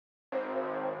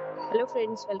Hello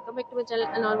friends, welcome back to my channel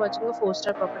and are watching a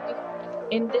 4-star property.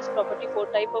 In this property, 4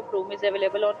 type of room is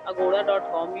available on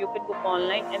agoda.com. You can book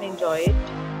online and enjoy it.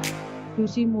 To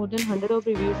see more than 100 of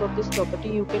reviews of this property,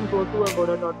 you can go to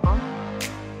agoda.com.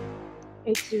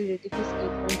 Its rating is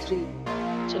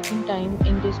 8.3. Check-in time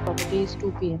in this property is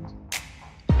 2 p.m.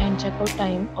 and checkout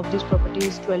time of this property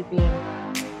is 12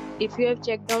 p.m. If you have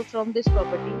checked out from this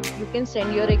property, you can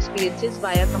send your experiences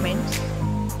via comments.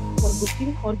 For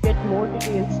booking or get more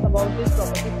details about this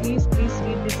property, please read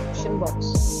the description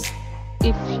box.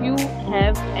 If you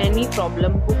have any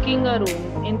problem booking a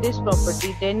room in this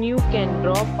property, then you can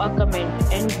drop a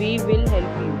comment and we will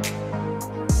help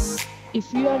you.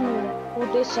 If you are new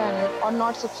to this channel or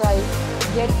not subscribed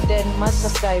yet, then must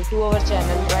subscribe to our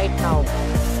channel right now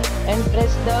and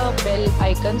press the bell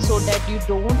icon so that you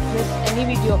don't miss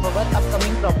any video of our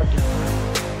upcoming property.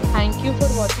 Thank you for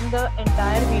watching the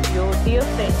entire video. Dear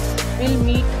friends, we'll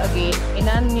meet again in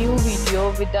a new video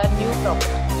with a new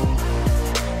property.